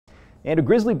And a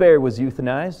grizzly bear was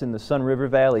euthanized in the Sun River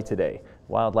Valley today.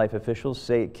 Wildlife officials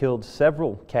say it killed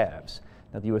several calves.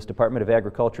 Now, the U.S. Department of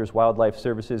Agriculture's Wildlife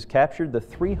Services captured the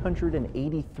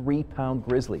 383-pound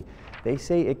grizzly. They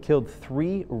say it killed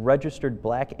 3 registered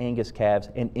black Angus calves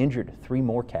and injured 3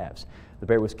 more calves. The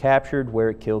bear was captured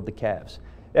where it killed the calves.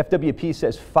 FWP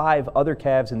says 5 other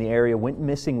calves in the area went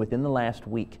missing within the last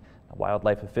week.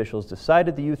 Wildlife officials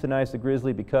decided to euthanize the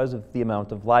grizzly because of the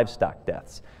amount of livestock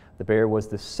deaths. The bear was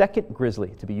the second grizzly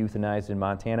to be euthanized in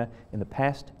Montana in the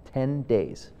past 10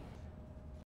 days.